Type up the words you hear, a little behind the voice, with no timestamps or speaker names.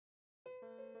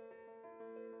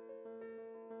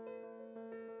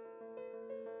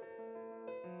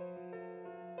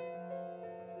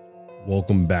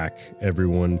Welcome back,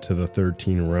 everyone, to the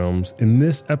 13 Realms. In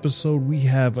this episode, we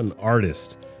have an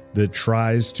artist that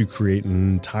tries to create an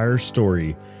entire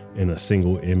story in a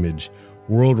single image.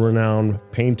 World-renowned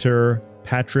painter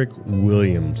Patrick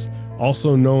Williams,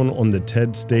 also known on the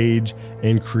TED stage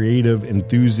and creative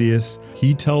enthusiast.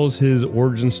 He tells his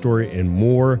origin story and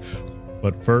more.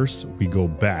 But first, we go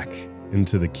back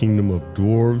into the Kingdom of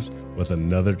Dwarves with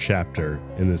another chapter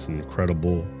in this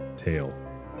incredible tale.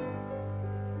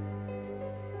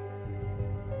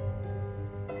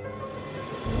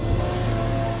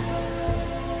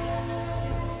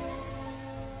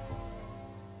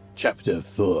 Chapter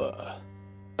 4.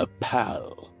 A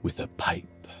Pal with a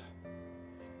Pipe.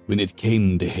 When it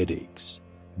came to headaches,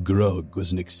 Grog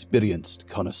was an experienced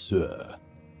connoisseur.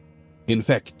 In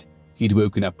fact, he'd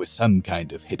woken up with some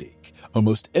kind of headache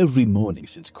almost every morning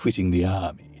since quitting the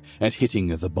army and hitting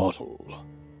the bottle.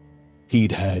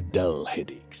 He'd had dull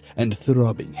headaches and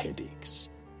throbbing headaches,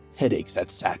 headaches that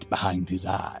sat behind his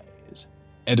eyes,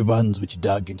 and ones which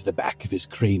dug into the back of his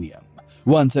cranium,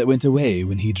 ones that went away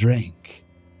when he drank,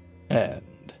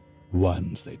 and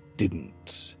ones that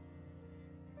didn't.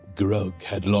 Grog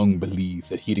had long believed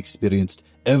that he'd experienced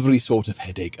every sort of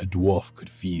headache a dwarf could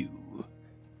feel.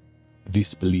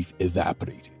 This belief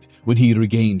evaporated when he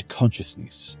regained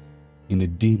consciousness in a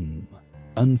dim,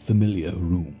 unfamiliar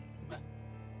room,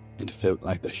 and felt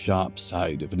like the sharp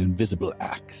side of an invisible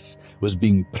axe was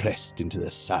being pressed into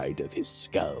the side of his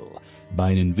skull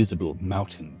by an invisible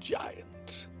mountain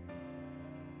giant.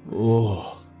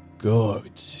 "Oh,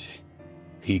 God,"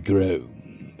 he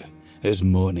groaned as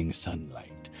morning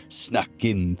sunlight snuck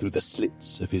in through the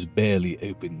slits of his barely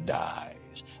opened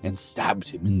eyes and stabbed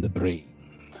him in the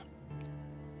brain.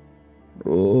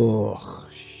 "Oh,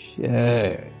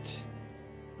 shit,"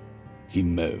 he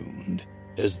moaned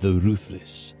as the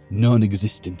ruthless,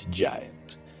 non-existent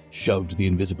giant shoved the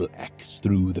invisible axe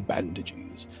through the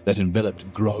bandages that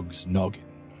enveloped Grog's noggin.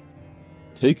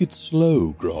 "Take it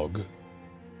slow, Grog,"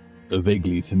 a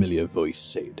vaguely familiar voice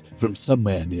said from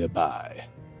somewhere nearby.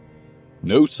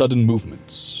 "No sudden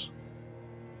movements."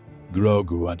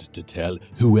 Grog wanted to tell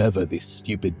whoever this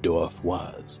stupid dwarf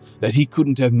was that he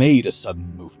couldn't have made a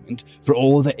sudden movement for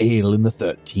all the ale in the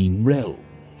 13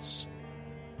 realms.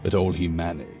 But all he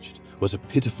managed was a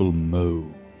pitiful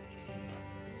moan.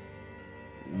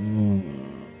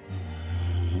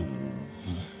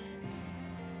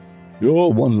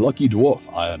 "You're one lucky dwarf,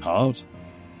 Ironheart,"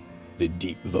 the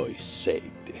deep voice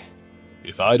said.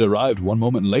 "If I'd arrived one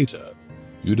moment later,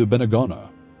 you'd have been a goner."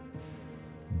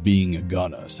 Being a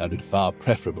goner sounded far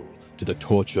preferable to the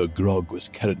torture Grog was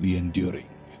currently enduring.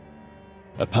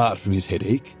 Apart from his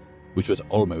headache, which was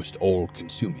almost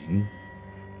all-consuming,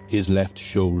 his left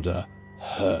shoulder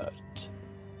hurt,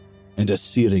 and a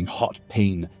searing hot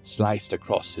pain sliced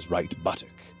across his right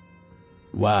buttock.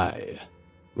 Why?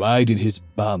 Why did his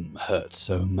bum hurt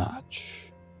so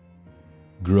much?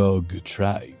 Grog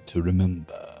tried to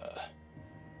remember.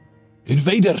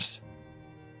 "Invaders!"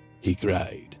 he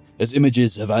cried, as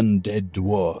images of undead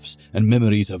dwarfs and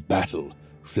memories of battle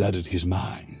flooded his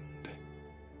mind.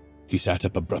 He sat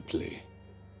up abruptly.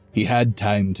 He had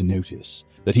time to notice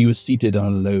that he was seated on a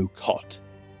low cot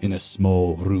in a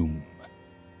small room,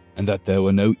 and that there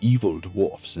were no evil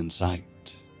dwarfs in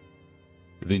sight.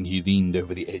 Then he leaned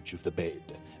over the edge of the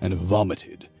bed and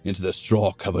vomited into the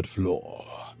straw-covered floor.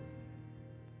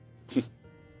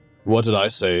 "What did I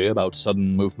say about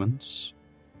sudden movements?"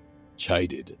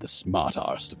 chided the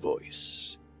smart-arsed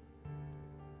voice.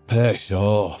 "Piss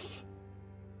off,"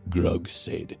 Grog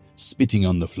said, spitting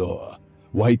on the floor,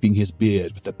 wiping his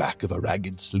beard with the back of a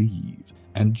ragged sleeve,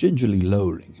 and gingerly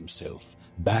lowering himself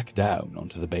back down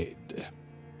onto the bed.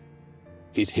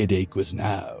 His headache was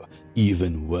now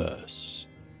even worse.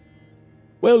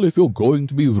 "Well, if you're going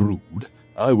to be rude,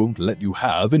 I won't let you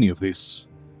have any of this."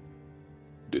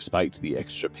 Despite the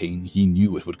extra pain he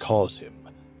knew it would cause him,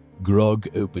 Grog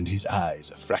opened his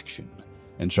eyes a fraction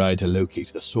and tried to locate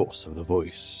the source of the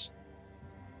voice.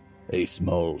 A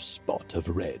small spot of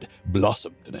red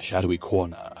blossomed in a shadowy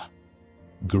corner.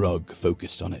 Grog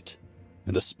focused on it,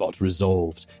 and the spot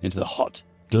resolved into the hot,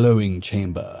 glowing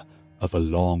chamber of a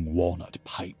long walnut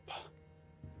pipe.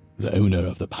 The owner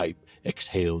of the pipe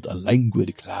exhaled a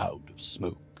languid cloud of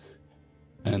smoke,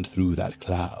 and through that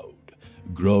cloud,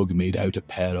 Grog made out a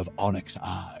pair of onyx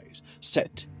eyes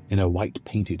set in a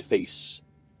white-painted face.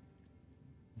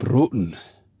 "Broughton."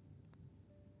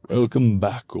 "Welcome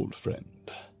back, old friend.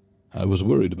 I was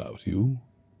worried about you."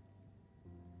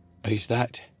 "Is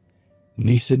that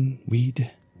Nathan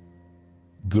Weed?"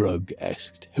 Grog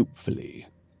asked hopefully.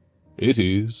 "It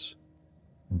is."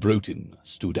 Broughton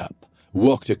stood up,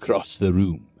 walked across the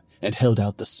room, and held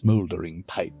out the smouldering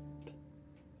pipe.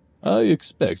 I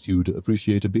expect you'd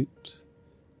appreciate a bit.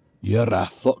 You're a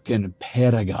fucking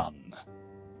paragon,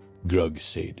 Grug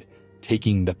said,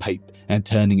 taking the pipe and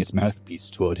turning its mouthpiece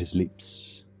toward his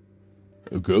lips.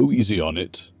 Go easy on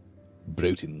it,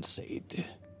 Broughton said.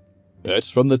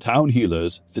 It's from the town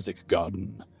healer's physic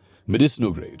garden.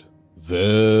 Medicinal grade.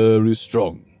 Very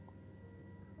strong.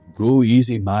 Go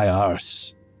easy my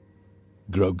arse,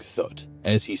 Grug thought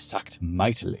as he sucked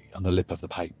mightily on the lip of the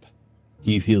pipe.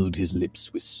 He filled his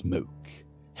lips with smoke,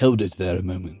 held it there a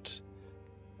moment,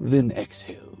 then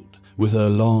exhaled with a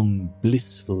long,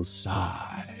 blissful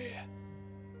sigh.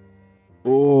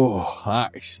 Oh,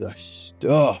 that's the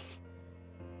stuff,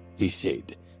 he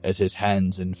said as his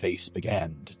hands and face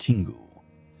began to tingle,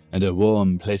 and a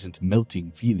warm, pleasant, melting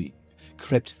feeling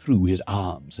crept through his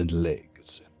arms and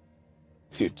legs.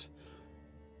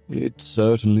 It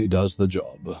certainly does the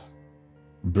job,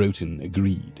 Broughton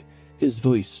agreed, his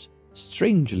voice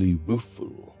strangely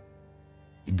rueful.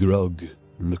 Grug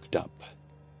looked up.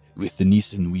 With the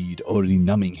Nissen weed already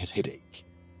numbing his headache,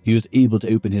 he was able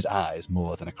to open his eyes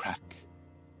more than a crack,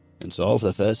 and saw for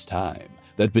the first time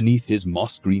that beneath his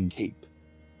moss-green cape,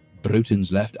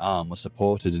 Broughton's left arm was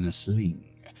supported in a sling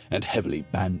and heavily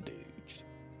bandaged.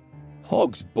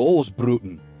 Hog's balls,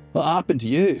 Broughton. What happened to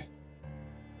you?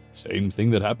 Same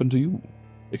thing that happened to you,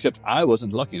 except I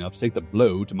wasn't lucky enough to take the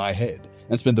blow to my head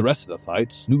and spend the rest of the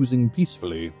fight snoozing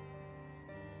peacefully.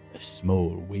 A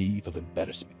small wave of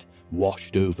embarrassment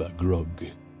washed over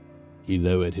Grug. He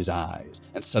lowered his eyes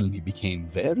and suddenly became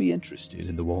very interested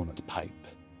in the walnut pipe.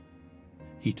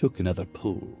 He took another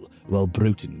pull while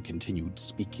Broughton continued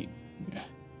speaking.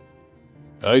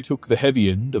 I took the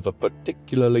heavy end of a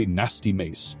particularly nasty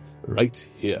mace right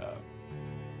here.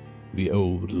 The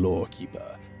old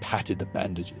lawkeeper patted the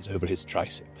bandages over his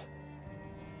tricep.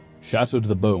 Shattered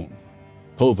the bone,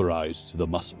 pulverized the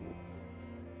muscle.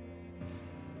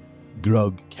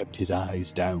 Grug kept his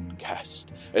eyes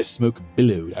downcast as smoke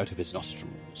billowed out of his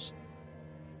nostrils.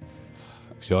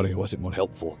 I'm sorry I wasn't more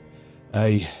helpful.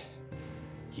 He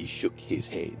shook his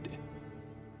head.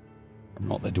 I'm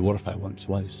not the dwarf I once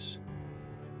was.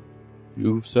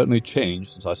 You've certainly changed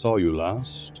since I saw you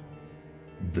last,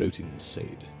 Broughton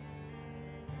said.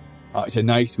 It's a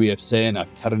nice way of saying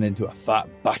I've turned into a fat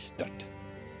bastard.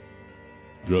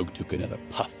 Grug took another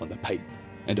puff on the pipe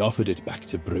and offered it back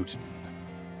to Broughton.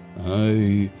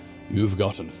 Aye, you've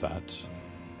gotten fat.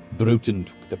 Broughton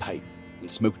took the pipe and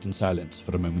smoked in silence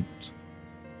for a moment.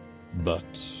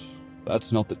 But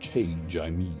that's not the change I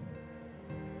mean.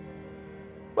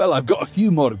 Well, I've got a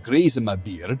few more greys in my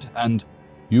beard, and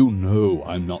you know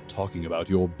I'm not talking about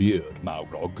your beard,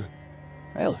 Maugrog.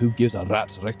 Well, who gives a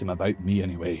rat's rectum about me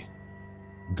anyway?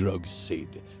 Grug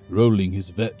said, rolling his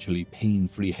virtually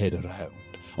pain-free head around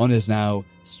on his now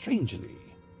strangely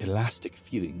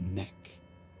elastic-feeling neck.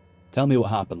 Tell me what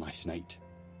happened last night.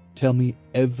 Tell me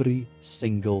every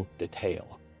single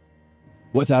detail.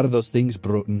 What are those things,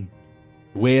 Broughton?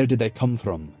 Where did they come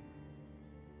from?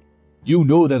 You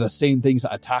know they're the same things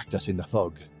that attacked us in the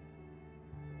fog.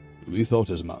 We thought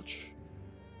as much.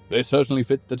 They certainly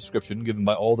fit the description given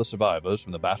by all the survivors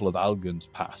from the Battle of Algun's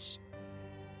Pass.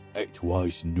 It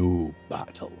was no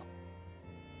battle.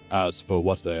 As for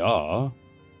what they are,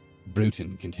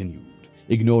 Broughton continued,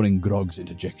 ignoring Grog's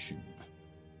interjection.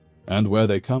 And where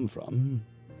they come from,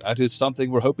 that is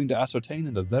something we're hoping to ascertain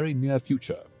in the very near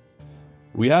future.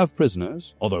 We have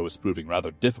prisoners, although it's proving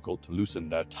rather difficult to loosen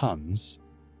their tongues.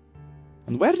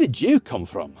 And where did you come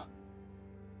from?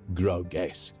 Grug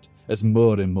asked, as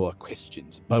more and more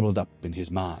questions bubbled up in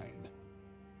his mind.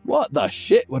 What the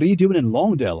shit were you doing in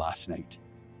Longdale last night?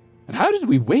 And how did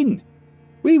we win?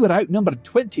 We were outnumbered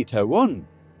 20-1.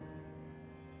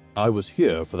 I was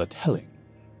here for the telling,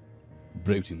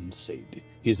 Broughton said,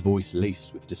 his voice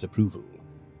laced with disapproval.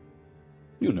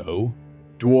 You know,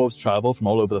 dwarves travel from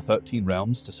all over the 13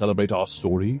 realms to celebrate our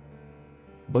story.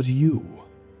 But you,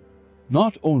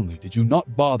 not only did you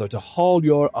not bother to haul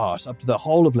your arse up to the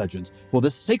Hall of Legends for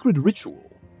this sacred ritual,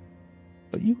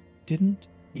 but you didn't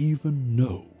even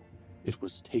know it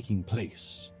was taking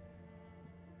place.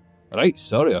 Right,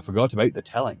 sorry, I forgot about the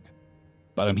telling.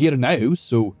 But I'm here now,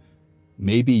 so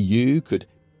maybe you could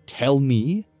tell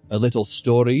me a little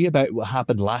story about what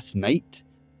happened last night?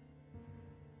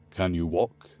 Can you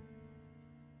walk?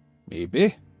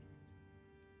 Maybe.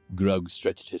 Grug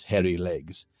stretched his hairy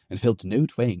legs and felt no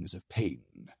twangs of pain.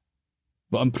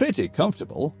 But I'm pretty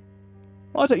comfortable.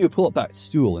 Why don't you pull up that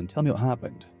stool and tell me what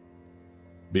happened?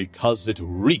 Because it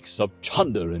reeks of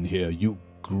chunder in here, you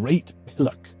great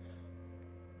pillock.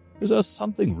 Is there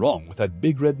something wrong with that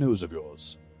big red nose of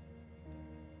yours?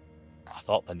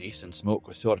 thought the nascent smoke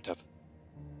was sort of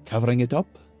covering it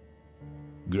up,"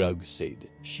 Grug said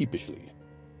sheepishly.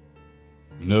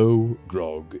 "No,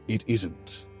 Grog, it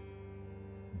isn't."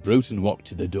 Broughton walked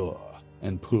to the door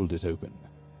and pulled it open.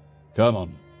 "Come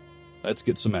on, let's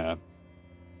get some air."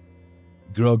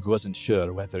 Grog wasn't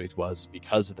sure whether it was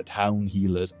because of the town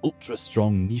healer's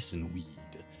ultra-strong Nissen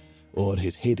weed or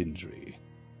his head injury,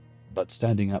 but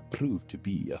standing up proved to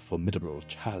be a formidable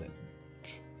challenge.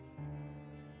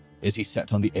 As he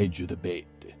sat on the edge of the bed,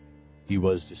 he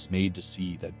was dismayed to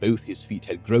see that both his feet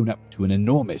had grown up to an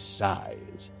enormous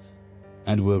size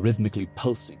and were rhythmically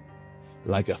pulsing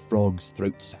like a frog's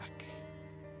throat sac.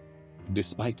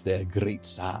 Despite their great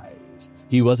size,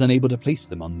 he was unable to place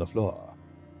them on the floor,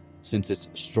 since its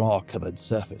straw-covered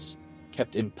surface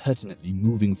kept impertinently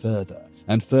moving further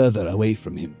and further away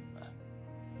from him.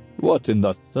 "What in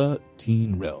the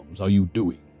 13 realms are you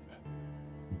doing?"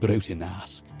 Broughton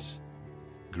asked.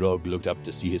 Grog looked up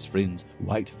to see his friend's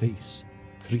white face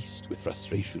creased with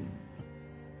frustration.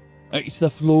 "It's the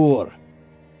floor,"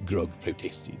 Grog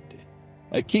protested.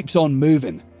 "It keeps on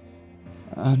moving,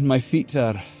 and my feet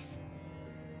are..."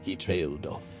 He trailed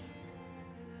off.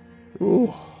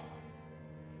 "Oh,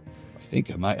 I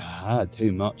think I might have had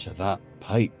too much of that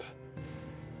pipe."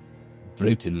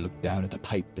 Broughton looked down at the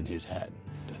pipe in his hand.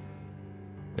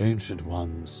 "Ancient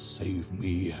ones, save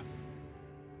me."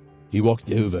 He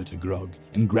walked over to Grog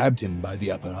and grabbed him by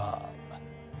the upper arm.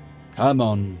 "Come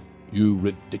on, you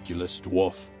ridiculous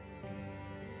dwarf."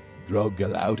 Grog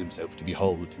allowed himself to be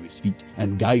hauled to his feet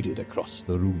and guided across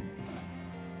the room.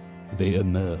 They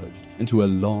emerged into a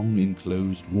long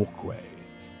enclosed walkway,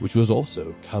 which was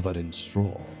also covered in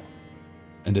straw.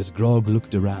 And as Grog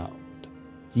looked around,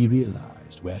 he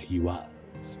realized where he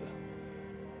was.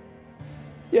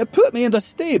 "You put me in the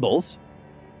stables?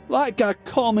 Like a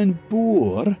common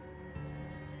boor?"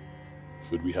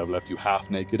 "Should we have left you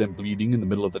half-naked and bleeding in the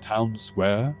middle of the town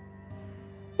square?"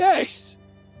 "Yes,"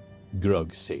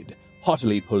 Grog said,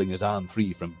 haughtily pulling his arm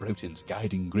free from Broughton's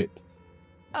guiding grip.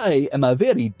 "I am a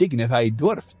very dignified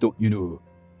dwarf, don't you know?"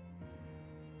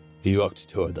 He walked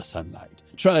toward the sunlight,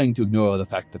 trying to ignore the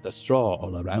fact that the straw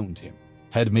all around him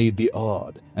had made the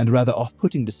odd and rather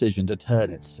off-putting decision to turn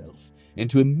itself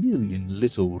into a million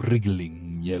little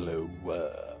wriggling yellow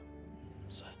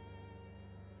worms.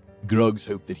 Grog's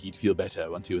hope that he'd feel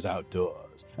better once he was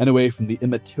outdoors and away from the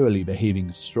immaturely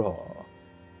behaving straw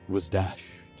was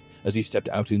dashed as he stepped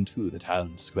out into the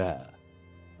town square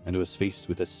and was faced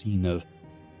with a scene of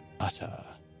utter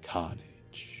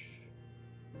carnage.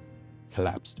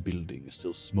 Collapsed buildings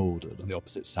still smoldered on the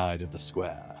opposite side of the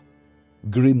square.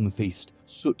 Grim-faced,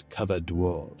 soot-covered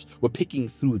dwarves were picking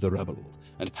through the rubble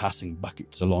and passing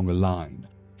buckets along a line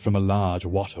from a large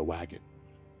water wagon.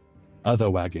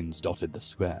 Other wagons dotted the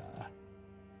square.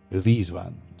 These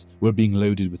ones were being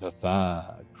loaded with a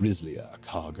far grislier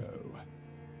cargo.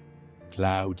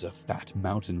 Clouds of fat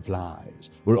mountain flies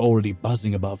were already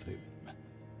buzzing above them,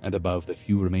 and above the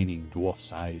few remaining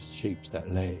dwarf-sized shapes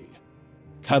that lay,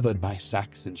 covered by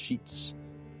sacks and sheets,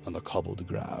 on the cobbled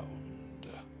ground.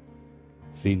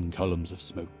 Thin columns of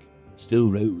smoke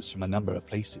still rose from a number of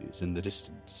places in the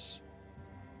distance.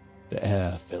 The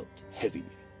air felt heavy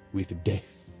with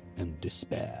death and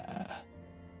despair.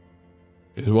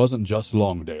 It wasn't just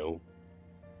Longdale.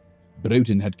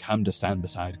 Broughton had come to stand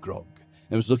beside Grog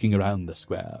and was looking around the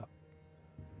square.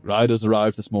 Riders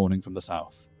arrived this morning from the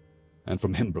south, and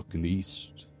from Hembrook in the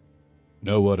east.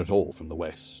 No word at all from the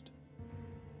west.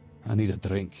 I need a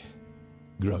drink,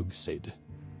 Grog said.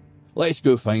 Let's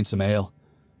go find some ale,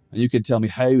 and you can tell me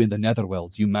how in the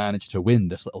Netherworlds you managed to win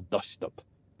this little dust-up.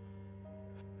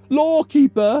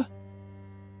 Lawkeeper!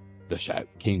 The shout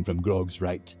came from Grog's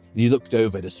right, and he looked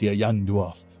over to see a young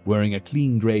dwarf wearing a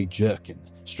clean grey jerkin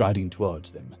striding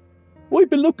towards them. We've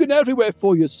been looking everywhere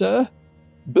for you, sir.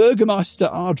 Burgomaster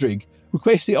Ardrig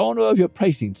requests the honour of your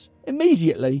presence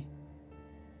immediately.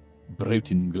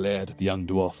 Broughton glared at the young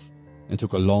dwarf and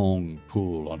took a long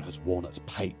pull on his walnut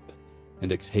pipe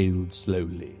and exhaled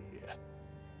slowly.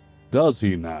 Does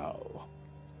he now?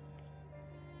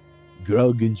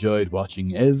 Grog enjoyed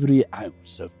watching every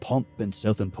ounce of pomp and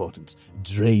self-importance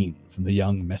drain from the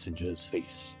young messenger's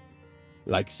face,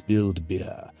 like spilled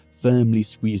beer firmly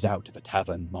squeezed out of a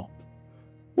tavern mop.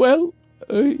 Well,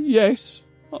 yes,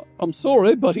 I'm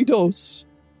sorry, but he does.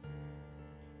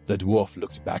 The dwarf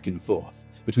looked back and forth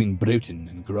between Broughton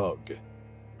and Grog.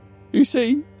 You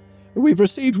see, we've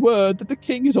received word that the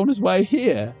king is on his way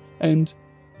here, and...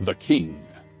 The king?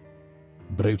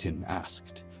 Broughton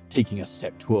asked, taking a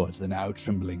step towards the now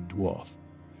trembling dwarf.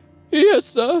 Yes,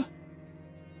 sir.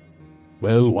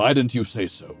 Well, why didn't you say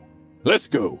so? Let's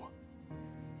go.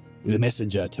 The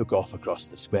messenger took off across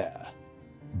the square.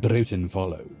 Broughton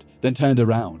followed, then turned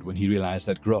around when he realized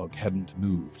that Grog hadn't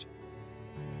moved.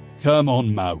 "Come on,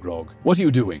 Maugrog, what are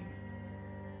you doing?"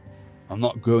 "I'm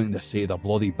not going to say the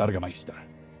bloody Burgermeister,"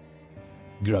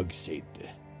 Grog said.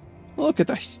 "Look at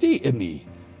the state of me."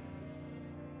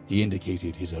 He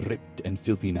indicated his ripped and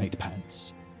filthy night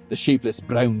pants, the shapeless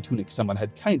brown tunic someone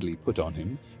had kindly put on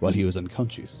him while he was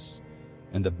unconscious,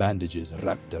 and the bandages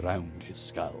wrapped around his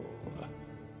skull.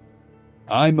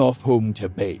 "I'm off home to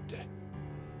bed.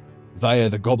 Via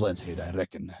the Goblin's Head, I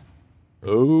reckon."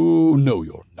 "Oh, no,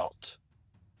 you're not,"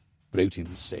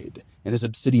 Broughton said, and his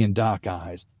obsidian dark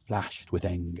eyes flashed with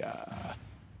anger.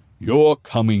 "You're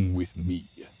coming with me.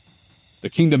 The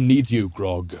kingdom needs you,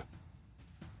 Grog."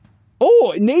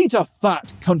 "Oh, it needs a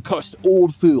fat, concussed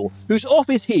old fool who's off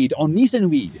his head on Neeson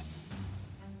weed,"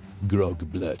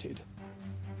 Grog blurted.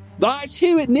 "That's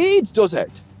who it needs, does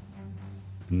it?"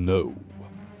 "No."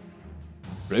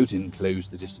 Broughton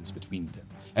closed the distance between them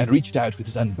and reached out with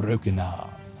his unbroken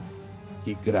arm.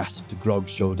 He grasped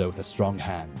Grog's shoulder with a strong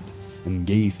hand and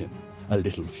gave him a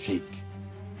little shake.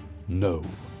 "No.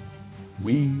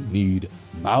 We need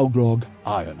Maugrog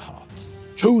Ironheart,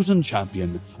 chosen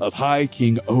champion of High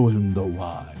King Owen the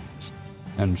Wise,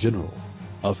 and general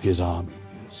of his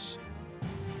armies."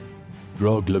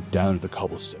 Grog looked down at the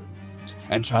cobblestones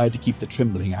and tried to keep the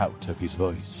trembling out of his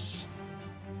voice.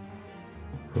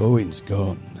 "Owen's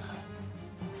gone.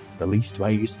 The least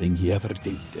wise thing he ever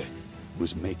did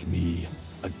was make me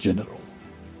a general.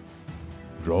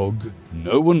 Grog,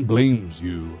 no one blames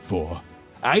you for—"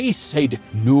 "I said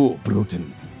no,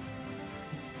 Broughton."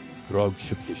 Grog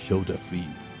shook his shoulder free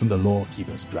from the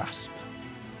lawkeeper's grasp.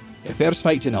 "If there's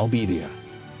fighting, I'll be there.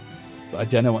 But I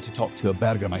don't want to talk to a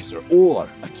Burgermeister or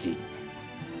a king.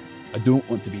 I don't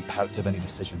want to be part of any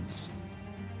decisions.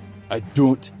 I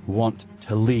don't want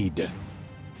to lead."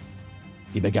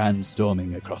 He began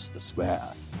storming across the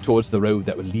square, towards the road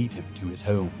that would lead him to his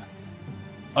home.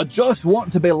 "I just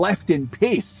want to be left in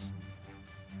peace,"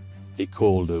 he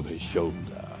called over his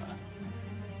shoulder.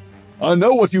 "I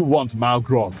know what you want,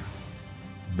 Maugrog,"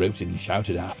 Broughton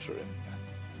shouted after him.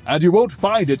 "And you won't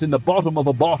find it in the bottom of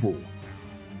a bottle."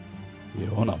 "You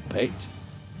want a bet?"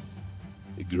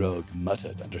 Grog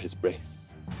muttered under his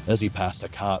breath as he passed a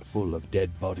cart full of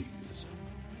dead bodies.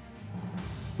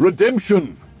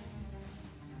 "Redemption!"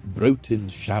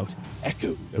 Broughton's shout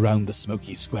echoed around the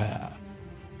smoky square,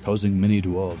 causing many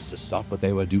dwarves to stop what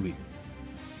they were doing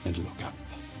and look up.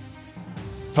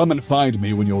 "Come and find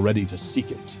me when you're ready to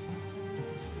seek it."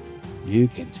 "You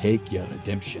can take your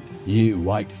redemption, you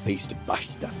white-faced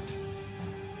bastard,"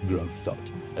 Grog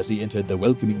thought as he entered the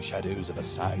welcoming shadows of a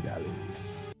side alley.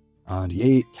 "And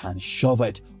you can shove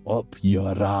it up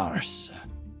your arse."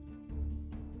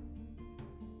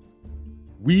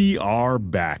 We are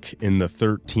back in the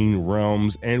 13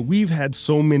 realms, and we've had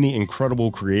so many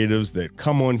incredible creatives that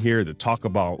come on here that talk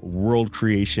about world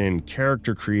creation,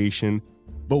 character creation,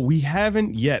 but we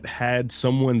haven't yet had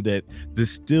someone that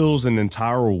distills an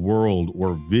entire world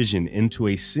or vision into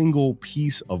a single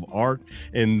piece of art.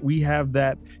 And we have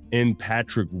that in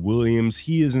Patrick Williams.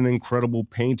 He is an incredible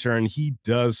painter, and he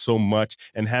does so much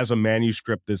and has a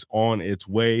manuscript that's on its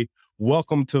way.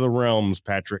 Welcome to the realms,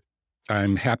 Patrick.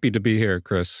 I'm happy to be here,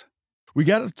 Chris. We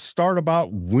got to start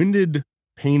about, when did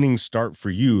painting start for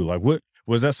you? Like, what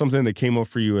was that something that came up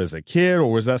for you as a kid,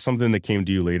 or was that something that came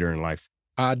to you later in life?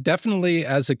 Definitely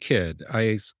as a kid.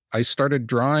 I started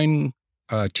drawing,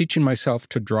 teaching myself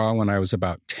to draw when I was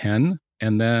about 10.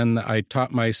 And then I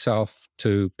taught myself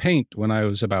to paint when I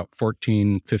was about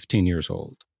 14, 15 years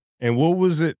old. And what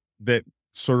was it that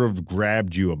sort of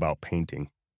grabbed you about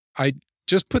painting? I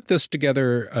just put this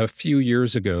together a few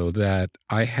years ago that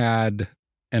I had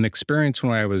an experience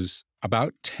when I was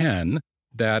about 10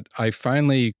 that I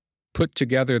finally put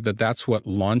together that's what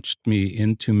launched me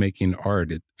into making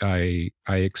art. I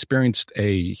experienced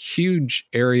a huge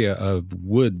area of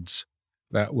woods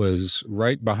that was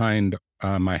right behind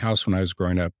my house when I was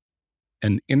growing up.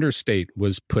 An interstate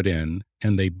was put in,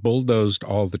 and they bulldozed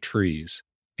all the trees.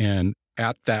 And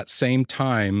at that same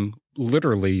time,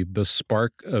 literally, the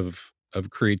spark of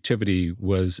creativity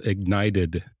was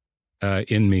ignited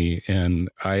in me, and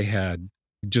I had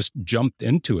just jumped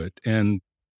into it. And,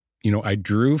 I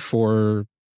drew for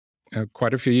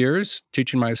quite a few years,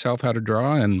 teaching myself how to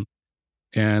draw,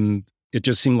 and it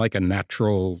just seemed like a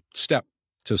natural step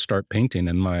to start painting.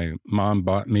 And my mom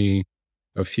bought me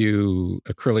a few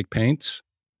acrylic paints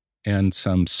and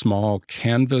some small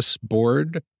canvas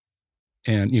board.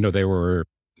 And, they were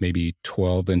maybe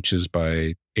 12 inches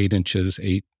by 8 inches,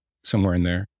 somewhere in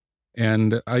there.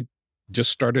 And I just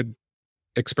started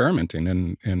experimenting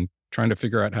and trying to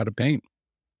figure out how to paint.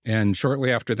 And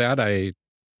shortly after that,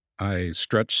 I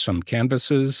stretched some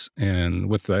canvases, and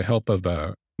with the help of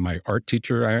my art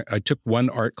teacher, I took one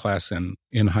art class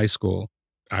in high school.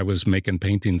 I was making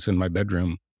paintings in my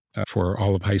bedroom for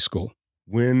all of high school.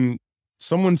 When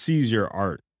someone sees your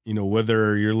art,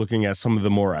 whether you're looking at some of the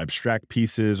more abstract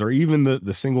pieces or even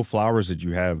the single flowers that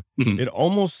you have, it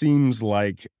almost seems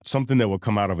like something that would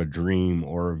come out of a dream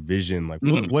or a vision. Like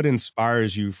what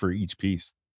inspires you for each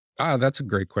piece? That's a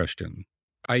great question.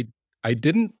 I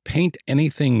didn't paint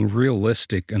anything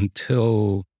realistic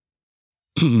until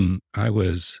I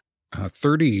was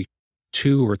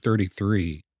 32 or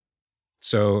 33.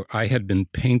 So I had been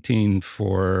painting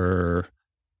for,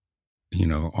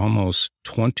 almost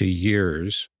 20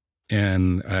 years.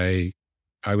 And I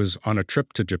was on a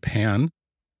trip to Japan,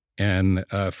 and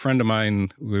a friend of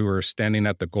mine, we were standing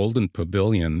at the Golden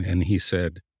Pavilion, and he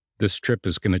said, "This trip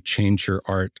is going to change your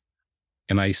art."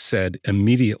 And I said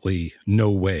immediately,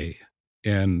 "No way."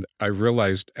 And I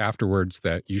realized afterwards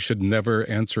that you should never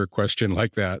answer a question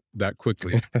like that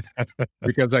quickly,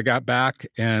 because I got back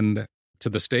and to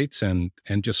the States and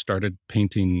just started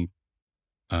painting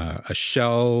a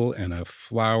shell and a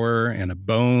flower and a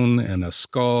bone and a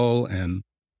skull, and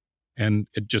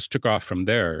it just took off from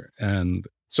there. And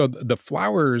so the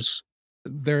flowers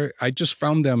there, I just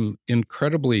found them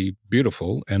incredibly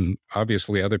beautiful, and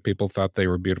obviously other people thought they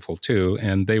were beautiful too,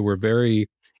 and they were very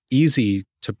easy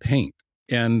to paint.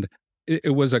 And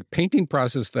it was a painting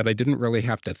process that I didn't really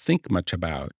have to think much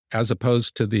about, as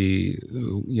opposed to the,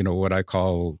 what I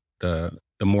call the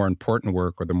more important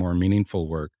work or the more meaningful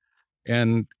work.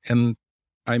 And I'm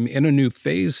in a new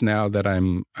phase now that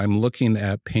I'm looking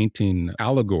at painting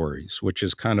allegories, which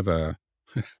is kind of a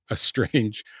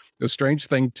strange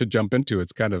thing to jump into.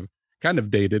 It's kind of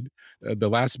dated. The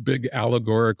last big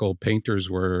allegorical painters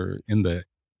were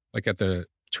at the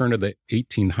turn of the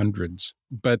 1800s.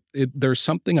 But there's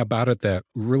something about it that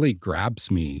really grabs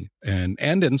me and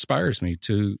inspires me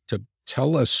to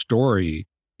tell a story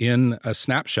in a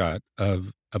snapshot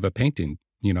of a painting.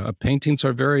 Paintings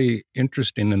are very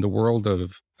interesting in the world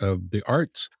of the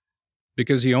arts,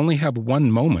 because you only have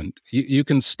one moment. You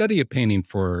can study a painting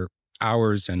for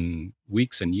hours and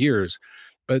weeks and years,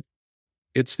 but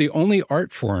it's the only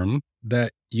art form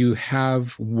that you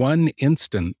have one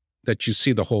instant that you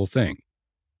see the whole thing.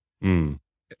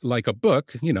 Like a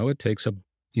book, it takes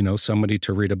somebody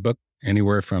to read a book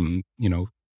anywhere from,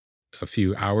 a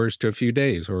few hours to a few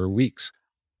days or weeks.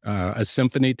 A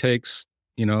symphony takes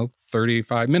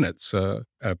 35 minutes. A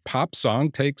pop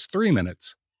song takes 3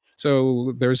 minutes.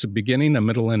 So there's a beginning, a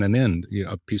middle, and an end.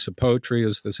 A piece of poetry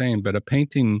is the same, but a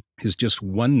painting is just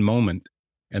one moment.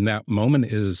 And that moment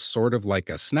is sort of like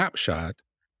a snapshot.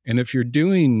 And if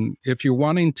you're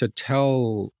wanting to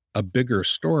tell a bigger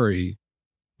story,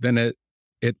 then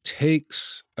it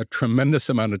takes a tremendous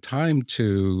amount of time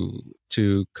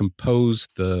to compose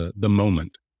the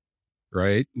moment.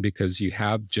 Right? Because you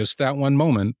have just that one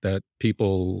moment that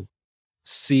people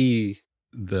see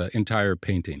the entire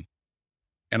painting.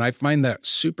 And I find that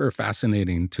super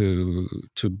fascinating to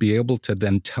be able to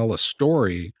then tell a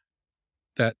story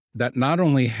that not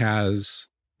only has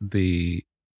the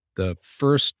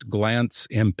first glance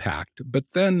impact, but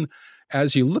then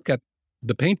as you look at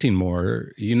the painting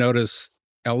more, you notice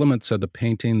elements of the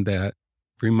painting that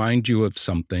remind you of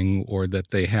something, or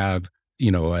that they have,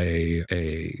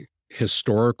 a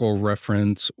historical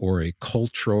reference or a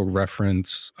cultural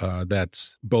reference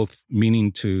that's both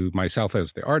meaning to myself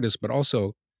as the artist, but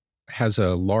also has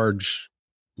a large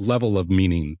level of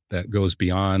meaning that goes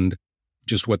beyond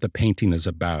just what the painting is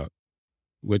about,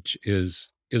 which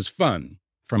is fun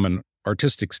from an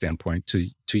artistic standpoint to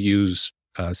use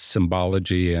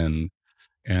symbology and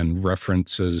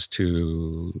references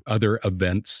to other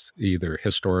events, either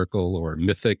historical or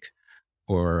mythic,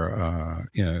 or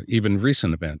even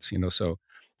recent events. So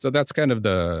that's kind of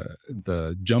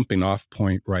the jumping off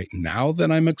point right now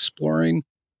that I'm exploring.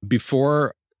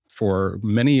 Before, for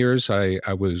many years, I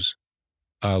was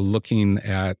looking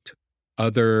at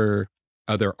other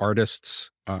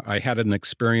artists. I had an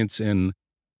experience in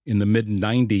the mid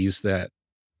 90s that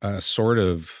sort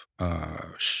of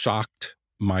shocked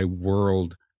my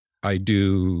world. I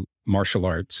do martial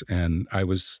arts, and I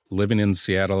was living in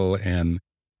Seattle, and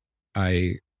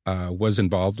I was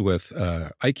involved with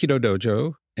Aikido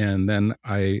Dojo, and then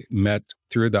I met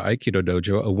through the Aikido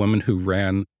Dojo a woman who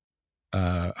ran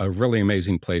a really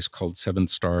amazing place called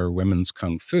 7-Star Women's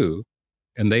Kung Fu,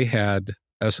 and they had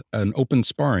an open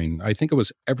sparring. I think it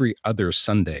was every other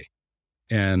Sunday,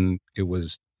 and it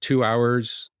was 2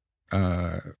 hours,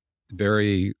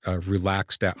 very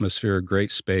relaxed atmosphere,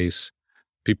 great space.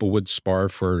 people would spar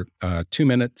for 2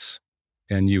 minutes,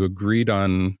 and you agreed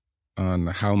on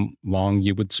how long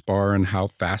you would spar and how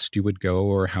fast you would go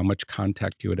or how much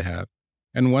contact you would have.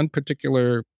 And one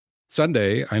particular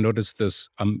Sunday, I noticed this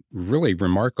really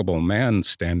remarkable man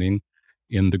standing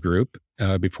in the group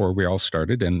before we all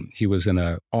started, and he was in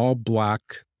a all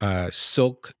black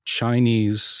silk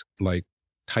Chinese like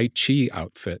Tai Chi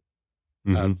outfit.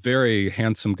 A very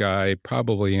handsome guy,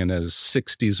 probably in his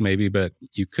 60s maybe, but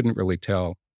you couldn't really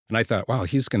tell. And I thought, wow,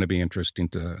 he's going to be interesting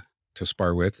to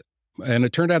spar with. And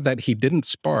it turned out that he didn't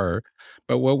spar,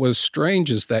 but what was strange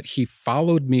is that he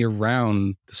followed me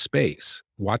around the space,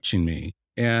 watching me.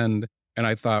 And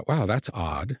I thought, wow, that's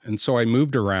odd. And so I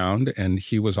moved around, and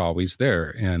he was always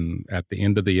there. And at the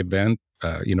end of the event,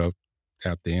 at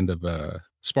the end of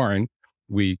sparring,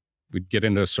 we'd get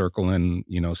into a circle and,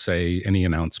 say any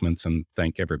announcements and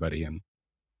thank everybody.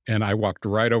 And I walked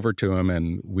right over to him,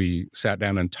 and we sat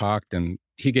down and talked, and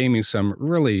he gave me some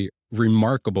really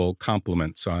remarkable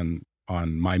compliments on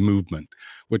my movement,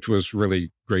 which was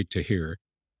really great to hear.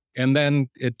 And then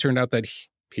it turned out that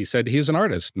he said he's an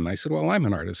artist. And I said, well, I'm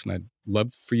an artist, and I'd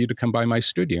love for you to come by my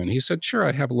studio. And he said, sure,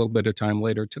 I have a little bit of time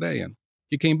later today. And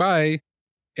he came by,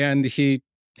 and he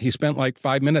spent like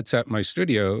 5 minutes at my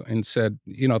studio and said,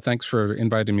 thanks for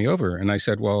inviting me over. And I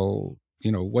said, well,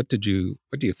 what do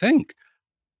you think?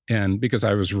 And because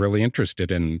I was really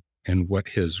interested in what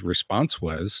his response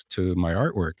was to my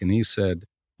artwork. And he said,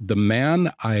 the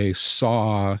man I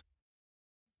saw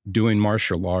doing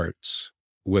martial arts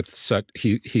with such,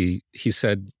 he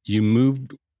said, you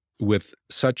moved with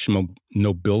such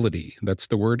nobility. That's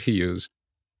the word he used.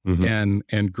 And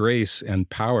grace and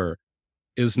power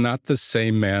is not the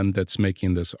same man that's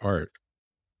making this art.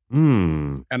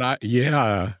 And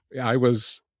I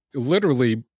was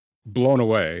literally blown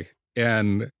away.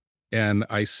 And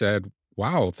I said,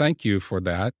 wow, thank you for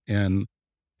that. And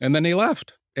then he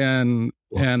left. And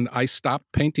I stopped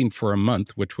painting for a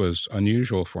month, which was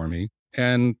unusual for me,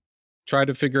 and tried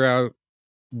to figure out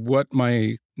what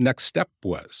my next step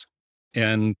was.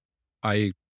 And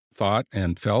I thought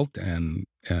and felt and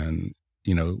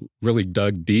really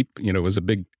dug deep. It was a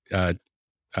big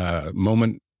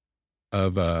moment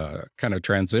of a kind of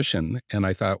transition. And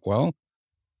I thought, well,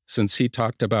 since he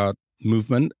talked about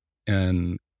movement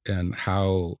and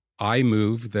how I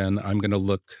move, then I'm going to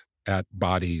look at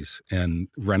bodies and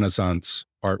Renaissance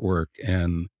artwork.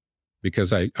 And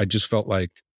because I just felt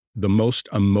like the most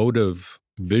emotive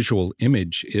visual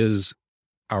image is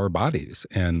our bodies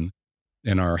and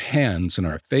our hands and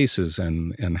our faces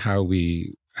and how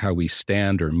we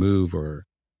stand or move or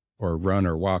run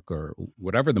or walk or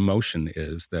whatever the motion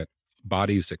is, that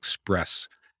bodies express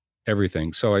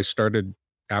everything. So I started,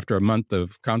 after a month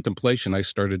of contemplation, I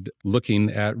started looking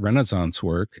at Renaissance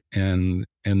work, and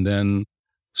then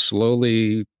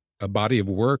slowly a body of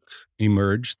work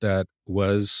emerged that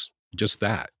was just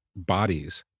that,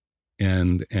 bodies,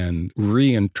 and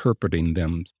reinterpreting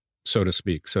them, so to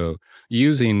speak. So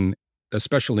using,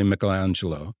 especially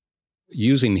Michelangelo,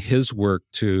 using his work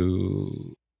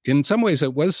to, in some ways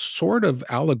it was sort of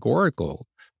allegorical,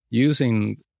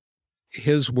 using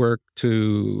his work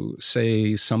to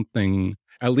say something,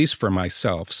 at least for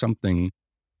myself, something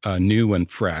new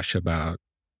and fresh about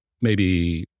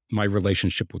maybe my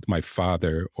relationship with my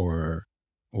father or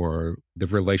the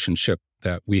relationship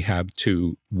that we have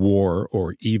to war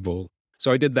or evil.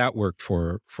 So I did that work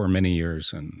for many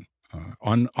years, and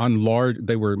on large,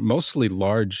 they were mostly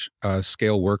large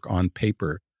scale work on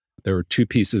paper. There were two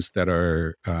pieces that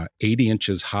are 80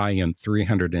 inches high and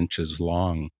 300 inches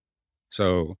long.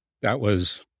 So that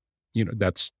was,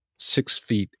 that's 6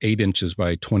 feet, 8 inches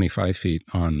by 25 feet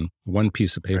on one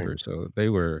piece of paper. Right. So they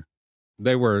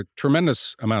were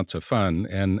tremendous amounts of fun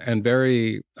and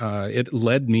very, it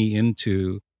led me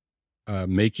into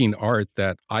making art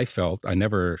that I felt, I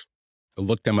never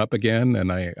looked him up again.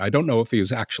 And I don't know if he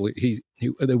was actually,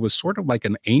 it was sort of like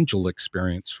an angel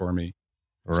experience for me.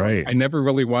 Right. So I never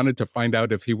really wanted to find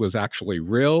out if he was actually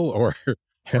real or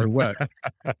what.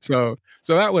 So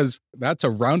that's a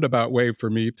roundabout way for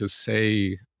me to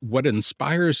say what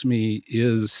inspires me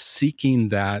is seeking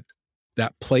that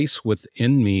place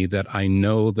within me that I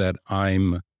know that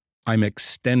I'm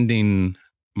extending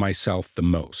myself the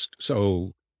most.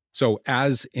 So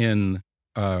as in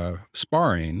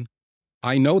sparring,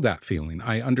 I know that feeling.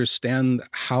 I understand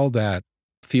how that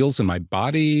feels in my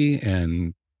body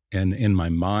and in my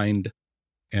mind.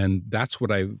 And that's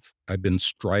what I've been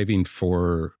striving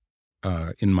for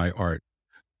in my art.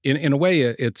 In a way,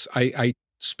 it's I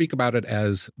speak about it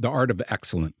as the art of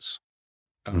excellence,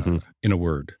 in a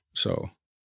word. So,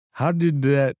 How did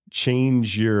that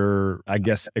change your, I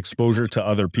guess, exposure to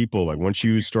other people? Like once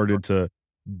you started to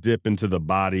dip into the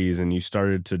bodies and you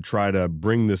started to try to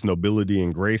bring this nobility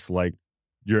and grace like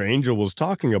your angel was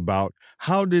talking about,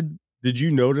 how did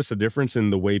you notice a difference in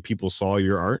the way people saw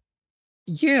your art?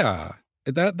 Yeah,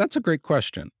 that's a great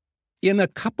question. In a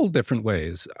couple different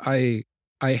ways. I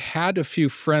had a few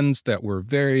friends that were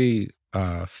very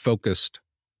focused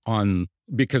on,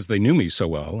 because they knew me so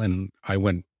well, and I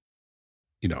went,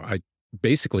 I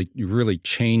basically really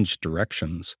changed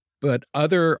directions. But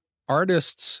other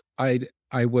artists, I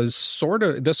was sort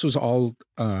of, this was all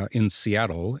in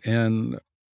Seattle, and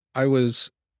I was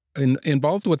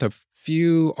involved with a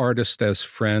few artists as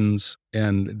friends,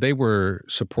 and they were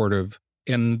supportive.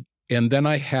 And then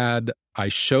I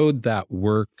showed that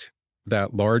work,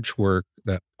 that large work,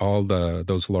 that all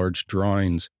those large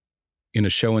drawings in a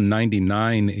show in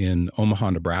 '99 in Omaha,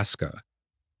 Nebraska,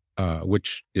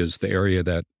 which is the area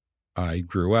that I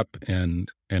grew up,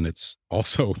 and it's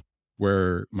also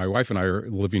where my wife and I are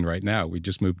living right now. We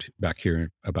just moved back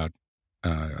here about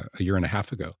a year and a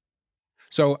half ago.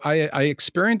 So I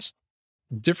experienced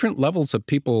different levels of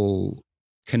people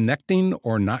connecting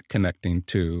or not connecting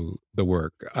to the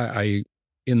work.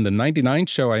 In the '99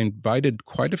 show, I invited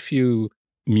quite a few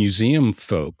museum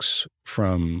folks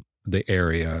from the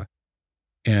area,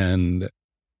 and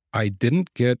I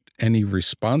didn't get any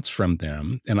response from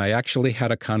them. And I actually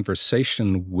had a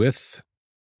conversation with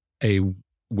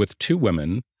two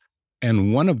women,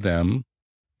 and one of them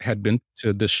had been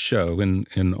to this show in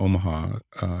Omaha.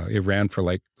 It ran for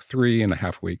like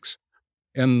 3.5 weeks.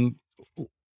 And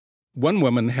one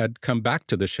woman had come back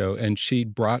to the show, and she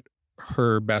brought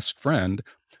her best friend,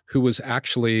 who was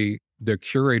actually the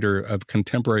curator of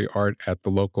contemporary art at the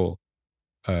local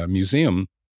museum.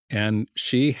 And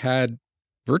she had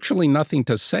virtually nothing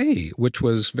to say, which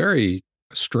was very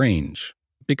strange,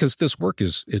 because this work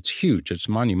it's huge. It's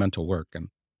monumental work. And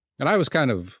I was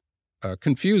kind of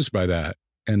confused by that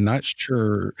and not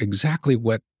sure exactly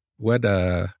what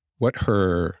was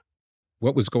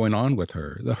going on with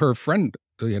her. Her friend,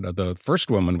 the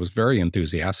first woman, was very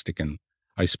enthusiastic, and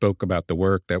I spoke about the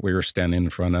work that we were standing in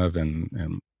front of,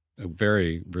 and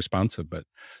very responsive. But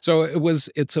so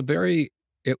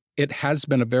it has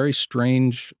been a very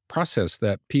strange process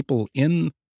that people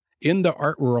in the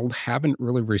art world haven't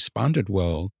really responded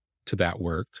well to that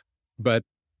work, but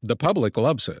the public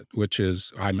loves it, which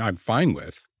is I'm fine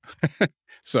with.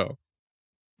 So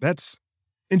that's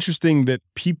interesting that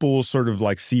people sort of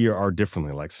like see your art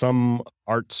differently. Like some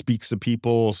art speaks to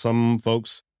people, some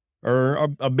folks are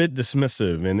a bit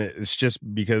dismissive, and it's just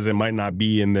because it might not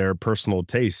be in their personal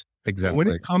taste. Exactly. When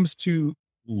it comes to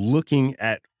looking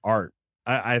at art,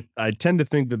 I tend to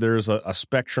think that there's a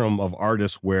spectrum of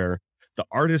artists where the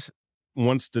artist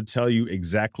wants to tell you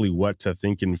exactly what to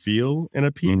think and feel in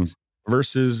a piece,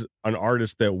 versus an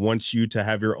artist that wants you to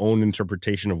have your own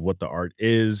interpretation of what the art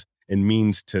is and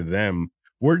means to them.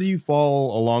 Where do you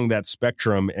fall along that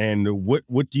spectrum, and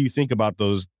what do you think about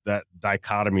that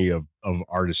dichotomy of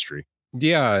artistry?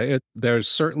 Yeah, there's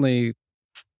certainly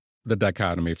the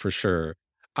dichotomy for sure.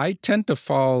 I tend to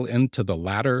fall into the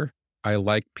latter. I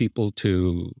like people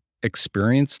to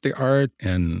experience the art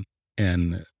and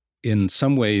in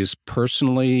some ways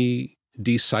personally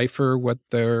decipher what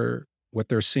they're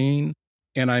seeing.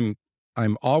 And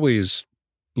I'm always,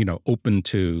 open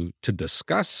to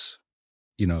discuss,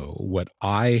 what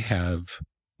I have,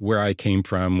 where I came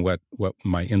from, what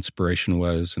my inspiration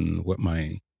was, and what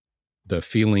the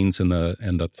feelings and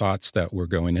the thoughts that were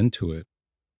going into it.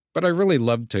 But I really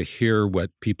love to hear what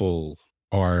people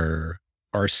are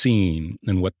seeing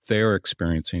and what they're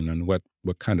experiencing, and what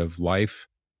kind of life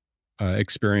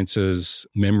experiences,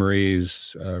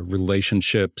 memories,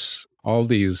 relationships, all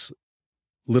these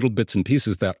little bits and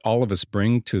pieces that all of us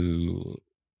bring to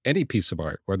any piece of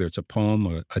art, whether it's a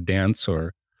poem, a dance,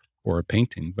 or a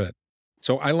painting. But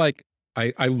so I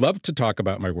love to talk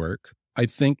about my work. I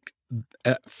think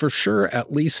for sure,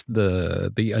 at least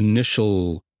the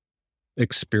initial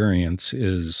experience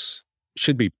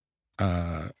should be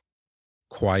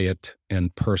quiet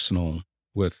and personal,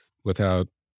 without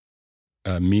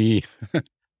me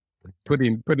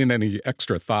putting any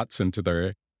extra thoughts into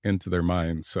their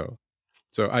minds. So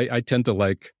I tend to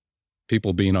like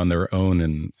people being on their own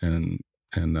and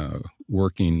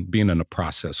working, being in a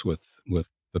process with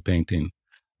the painting.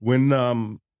 When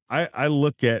I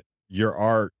look at your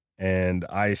art and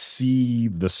I see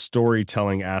the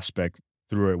storytelling aspect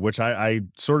through it, which I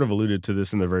sort of alluded to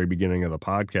this in the very beginning of the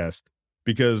podcast,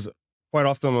 because quite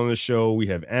often on this show, we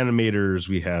have animators,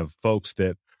 we have folks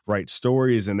that write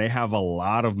stories, and they have a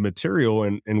lot of material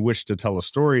in which to tell a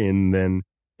story. And then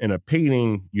In a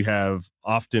painting, you have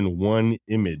often one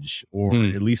image or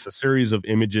at least a series of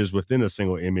images within a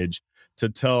single image to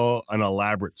tell an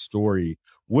elaborate story.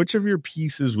 Which of your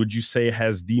pieces would you say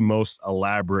has the most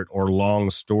elaborate or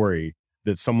long story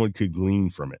that someone could glean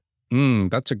from it?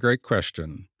 That's a great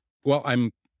question. Well,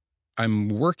 I'm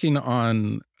working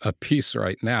on a piece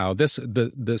right now. It's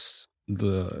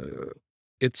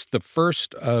the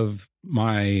first of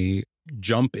my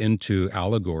jump into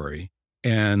allegory,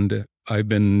 and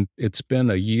it's been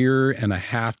a year and a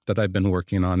half that I've been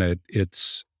working on it.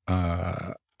 It's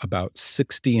about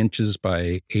 60 inches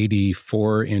by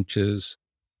 84 inches.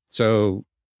 So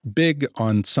big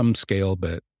on some scale,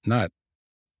 but not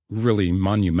really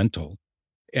monumental.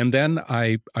 And then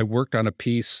I worked on a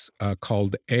piece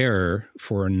called Air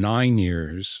for 9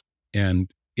 years, and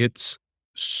it's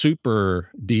super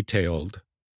detailed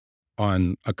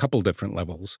on a couple different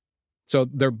levels. So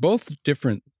they're both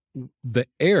different. The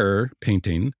Air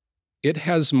painting, it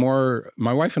has more,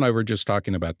 my wife and I were just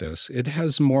talking about this, it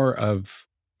has more of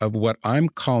what I'm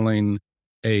calling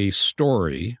a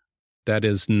story that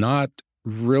is not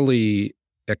really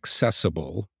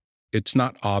accessible. It's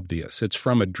not obvious. It's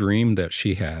from a dream that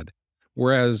she had.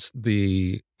 Whereas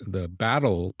the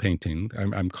battle painting,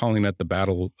 I'm calling it the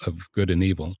Battle of Good and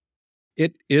Evil,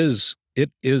 it is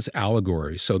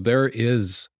allegory. So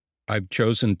I've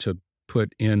chosen to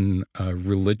put in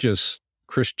religious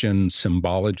Christian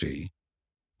symbology,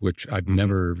 which I've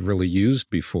never really used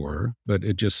before, but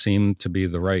it just seemed to be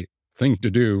the right thing to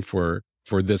do for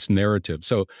this narrative.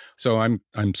 So I'm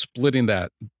splitting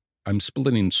that. I'm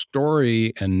splitting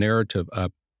story and narrative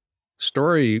up.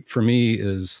 Story for me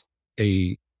is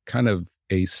a kind of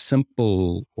a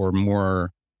simple or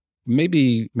more,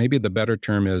 maybe the better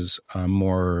term is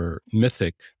more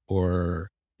mythic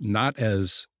or not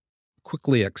as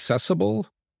quickly accessible.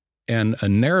 And a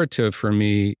narrative for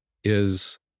me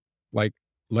is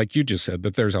like you just said,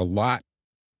 that there's a lot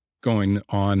going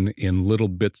on in little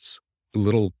bits,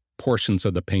 little portions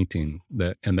of the painting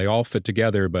and they all fit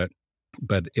together, but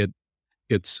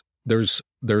there's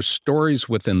stories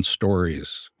within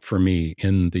stories for me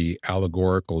in the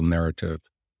allegorical narrative,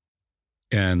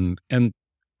 and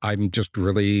I'm just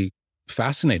really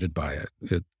fascinated by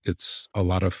it. It's a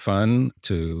lot of fun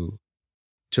to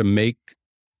make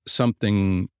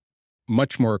something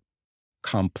much more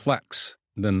complex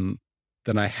than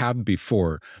I have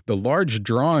before. The large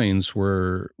drawings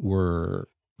were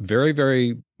very,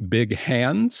 very big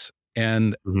hands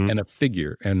and a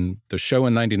figure. And the show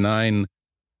in '99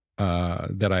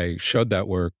 that I showed that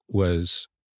work was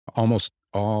almost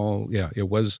all, it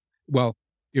was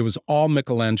all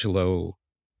Michelangelo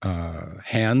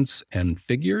hands and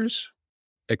figures,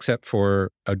 except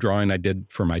for a drawing I did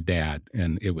for my dad,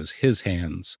 and it was his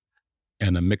hands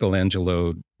and a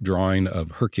Michelangelo drawing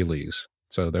of Hercules.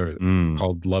 So they're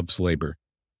called Love's Labor.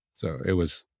 So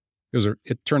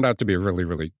it turned out to be a really,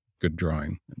 really good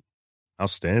drawing.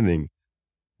 Outstanding.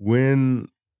 When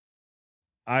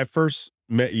I first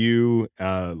met you,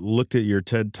 looked at your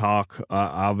TED Talk,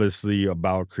 obviously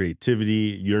about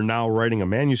creativity. You're now writing a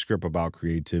manuscript about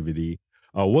creativity.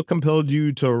 What compelled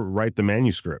you to write the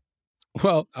manuscript?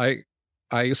 Well,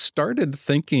 I started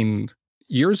thinking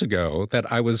years ago that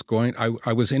I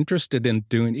was interested in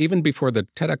doing, even before the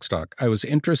TEDx talk, I was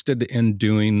interested in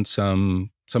doing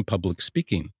some public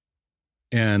speaking.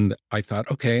 And I thought,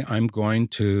 okay, I'm going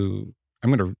to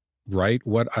write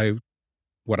what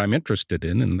I'm interested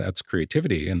in, and that's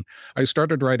creativity. And I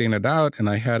started writing it out, and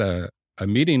I had a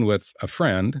meeting with a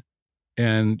friend,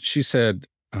 and she said,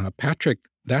 Patrick,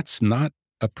 that's not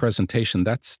a presentation,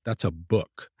 that's a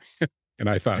book. And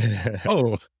I thought,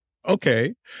 oh,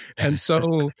 okay. And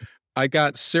so I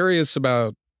got serious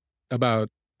about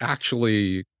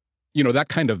actually, that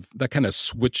kind of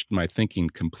switched my thinking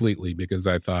completely, because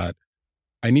I thought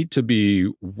I need to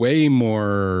be way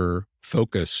more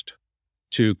focused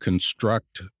to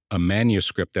construct a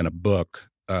manuscript and a book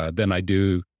than I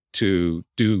do to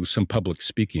do some public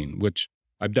speaking, which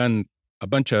I've done a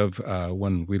bunch of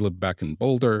when we lived back in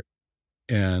Boulder,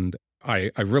 and I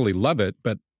really love it.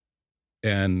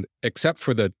 And except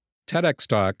for the TEDx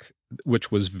talk,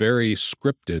 which was very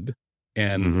scripted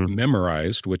and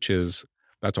memorized,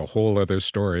 that's a whole other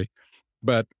story.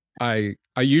 But I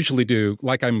usually do,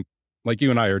 like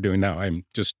you and I are doing now, I'm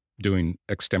just doing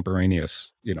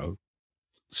extemporaneous,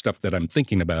 stuff that I'm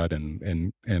thinking about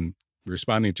and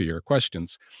responding to your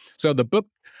questions. So the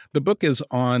book is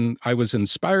on, I was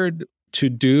inspired to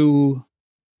do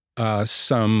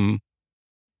some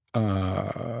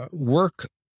work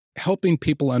helping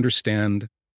people understand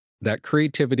that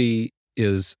creativity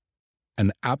is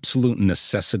an absolute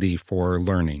necessity for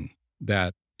learning,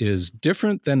 that is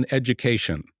different than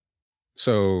education.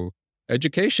 So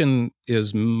education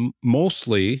is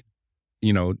mostly,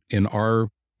 in our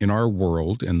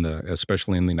world,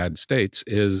 especially in the United States,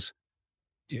 is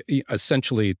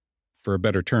essentially, for a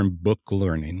better term, book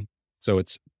learning. So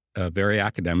it's very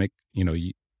academic.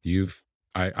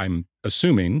 I'm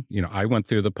assuming, I went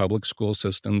through the public school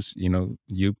systems.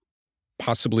 You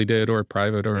possibly did, or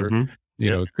private, or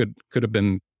could have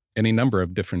been any number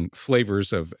of different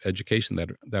flavors of education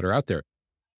that are out there.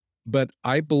 But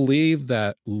I believe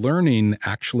that learning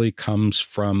actually comes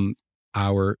from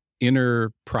our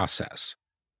inner process.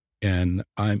 And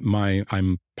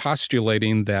I'm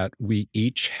postulating that we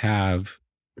each have,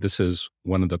 this is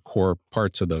one of the core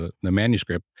parts of the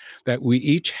manuscript, that we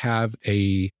each have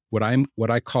what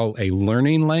I call a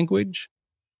learning language.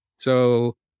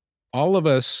 So all of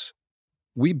us,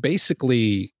 we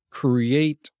basically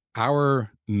create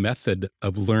our method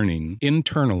of learning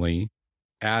internally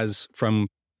as from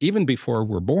even before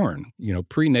we're born.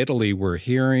 Prenatally, we're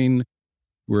hearing,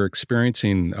 we're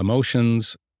experiencing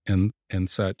emotions and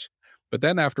such. But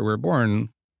then after we're born,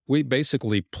 we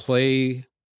basically play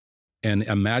and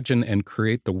imagine and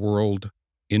create the world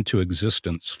into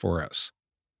existence for us.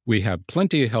 We have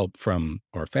plenty of help from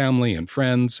our family and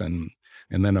friends and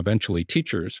then eventually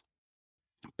teachers.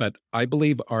 But I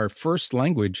believe our first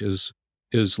language is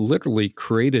literally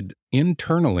created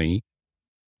internally.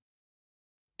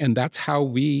 And that's how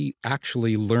we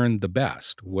actually learn the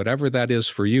best. Whatever that is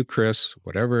for you, Chris,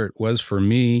 whatever it was for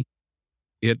me,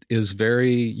 it is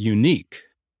very unique.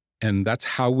 And that's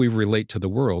how we relate to the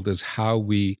world, is how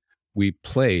we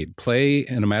played. Play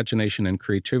and imagination and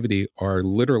creativity are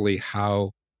literally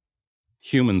how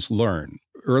humans learn.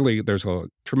 There's a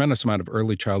tremendous amount of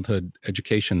early childhood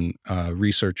education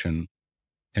research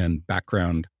and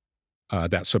background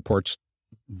that supports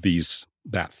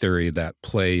that theory that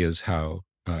play is how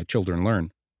children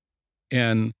learn.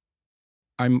 And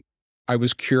I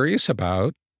was curious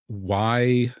about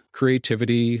why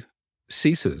creativity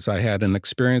ceases. I had an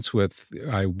experience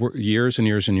years and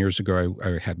years and years ago,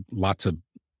 I had lots of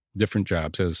different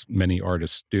jobs, as many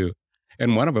artists do.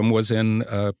 And one of them was in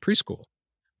preschool.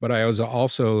 But I was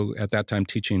also at that time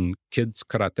teaching kids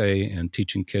karate and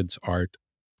teaching kids art.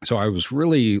 So I was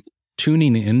really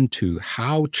tuning into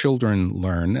how children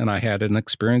learn. And I had an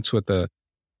experience with a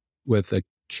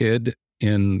kid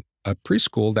in a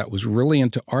preschool that was really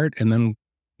into art. And then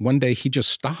one day he just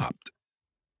stopped.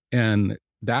 And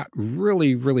that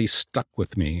really, really stuck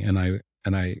with me. And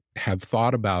I have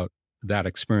thought about that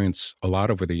experience a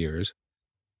lot over the years.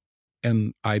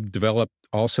 And I developed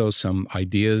also some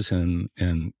ideas and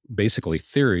basically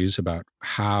theories about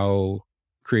how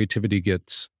creativity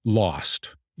gets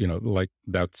lost. Like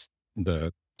that's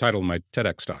the title of my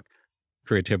TEDx talk,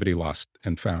 Creativity Lost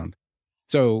and Found.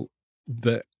 So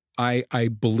I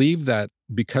believe that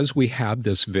because we have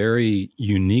this very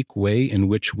unique way in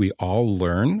which we all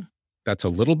learn, that's a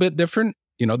little bit different.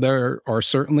 There are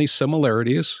certainly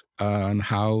similarities on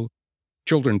how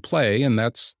children play, and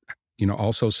that's,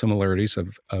 also similarities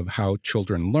of how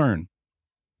children learn.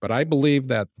 But I believe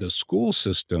that the school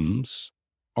systems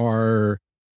are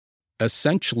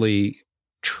essentially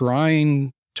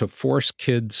trying to force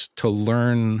kids to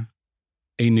learn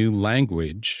a new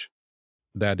language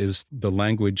that is the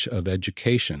language of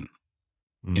education,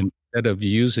 instead of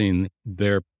using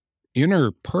their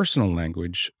interpersonal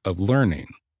language of learning.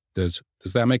 Does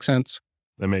that make sense?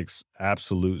 That makes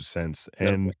absolute sense.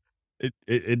 And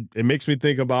it makes me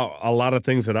think about a lot of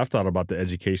things that I've thought about the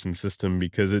education system,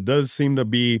 because it does seem to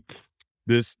be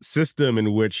this system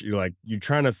in which you're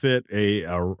trying to fit a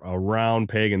round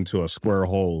peg into a square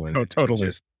hole. And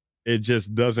totally. It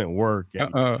just doesn't work.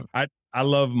 I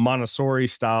love Montessori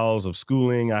styles of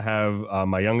schooling. I have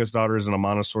my youngest daughter is in a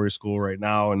Montessori school right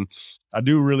now. And I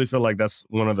do really feel like that's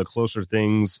one of the closer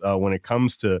things when it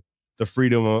comes to the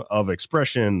freedom of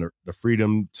expression, the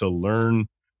freedom to learn,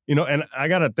 and I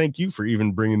got to thank you for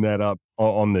even bringing that up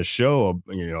on this show.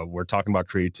 We're talking about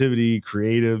creativity,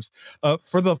 creatives.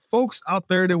 For the folks out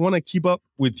there that want to keep up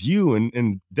with you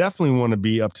and definitely want to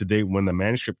be up to date when the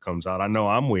manuscript comes out, I know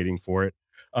I'm waiting for it.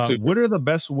 What are the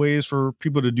best ways for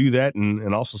people to do that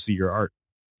and also see your art?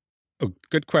 Oh,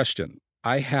 good question.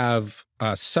 I have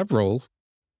several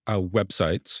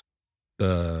websites.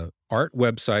 The art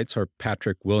websites are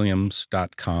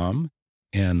patrickwilliams.com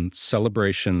and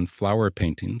Celebration Flower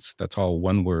Paintings. That's all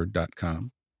one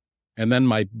word.com. And then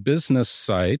my business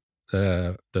site,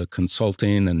 the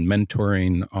consulting and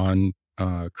mentoring on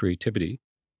creativity,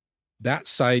 that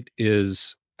site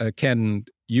is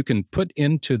you can put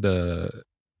into the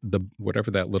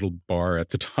whatever that little bar at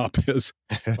the top is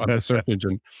on the search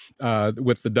engine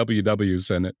with the WWs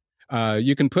in it.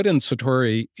 You can put in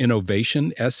Satori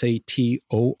Innovation, SATORI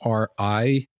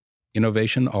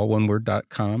Innovation, all one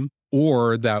word.com,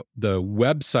 or that the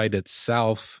website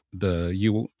itself, the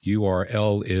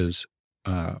URL is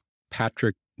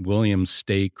Patrick Williams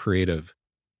Stay Creative,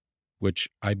 which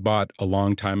I bought a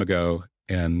long time ago.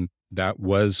 And that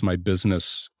was my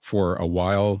business for a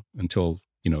while until,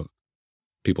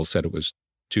 people said it was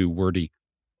too wordy.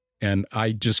 And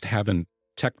I just haven't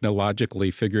technologically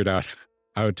figured out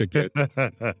how to get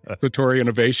Satori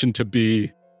Innovation to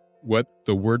be what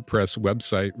the WordPress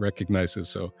website recognizes.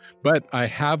 So, but I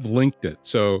have linked it.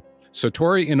 So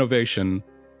Satori Innovation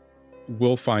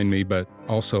will find me, but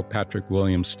also Patrick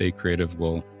Williams Stay Creative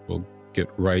will get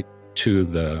right to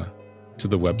the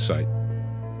website.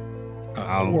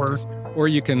 Or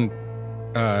you can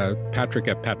Patrick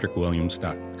at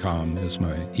patrickwilliams.com is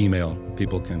my email.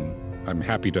 I'm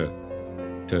happy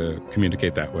to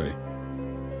communicate that way.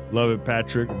 Love it,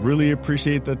 Patrick. Really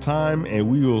appreciate the time, and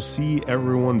we will see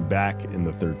everyone back in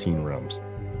the 13 realms.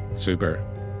 Super.